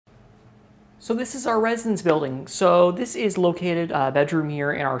So this is our residence building. So this is located, bedroom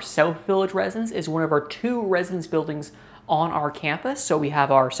here in our South Village residence, is one of our two residence buildings on our campus. So we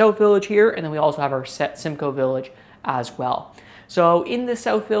have our South Village here, and then we also have our Simcoe Village as well. So in the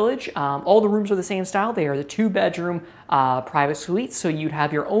South Village, all the rooms are the same style. They are the two-bedroom private suites. So you'd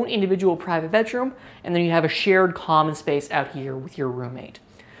have your own individual private bedroom, and then you have a shared common space out here with your roommate.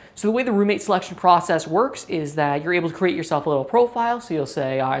 So the way the roommate selection process works is that you're able to create yourself a little profile. So you'll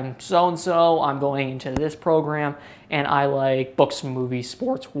say, I'm so-and-so, I'm going into this program, and I like books, movies,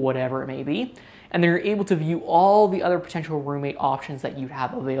 sports, whatever it may be. And then you're able to view all the other potential roommate options that you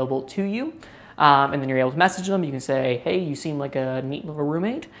have available to you. And then you're able to message them. You can say, hey, you seem like a neat little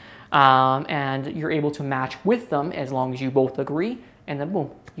roommate. And you're able to match with them as long as you both agree. And then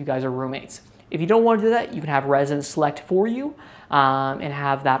boom, you guys are roommates. If you don't want to do that, you can have residents select for you and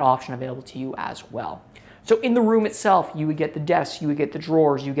have that option available to you as well. So in the room itself, you would get the desk, you would get the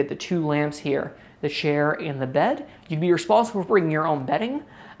drawers, you get the two lamps here, the chair and the bed. You'd be responsible for bringing your own bedding.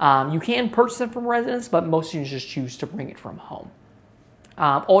 You can purchase it from residents, but most students just choose to bring it from home.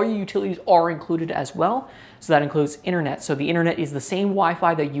 All your utilities are included as well. So that includes internet. So the internet is the same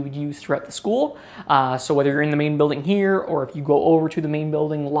Wi-Fi that you would use throughout the school. So whether you're in the main building here, or if you go over to the main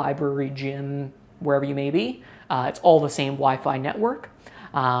building, library, gym, wherever you may be, it's all the same Wi-Fi network.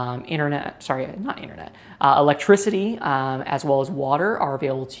 Electricity, as well as water are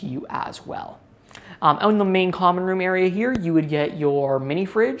available to you as well. Out in the main common room area here, you would get your mini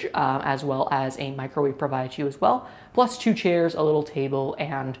fridge, as well as a microwave provided to you as well, plus two chairs, a little table,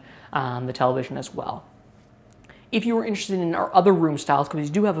 and the television as well. If you were interested in our other room styles, because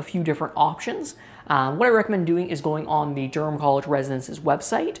we do have a few different options, what I recommend doing is going on the Durham College Residences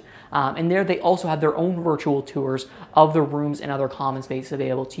website, and there they also have their own virtual tours of the rooms and other common spaces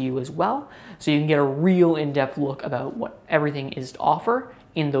available to you as well, so you can get a real in-depth look about what everything is to offer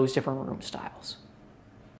in those different room styles.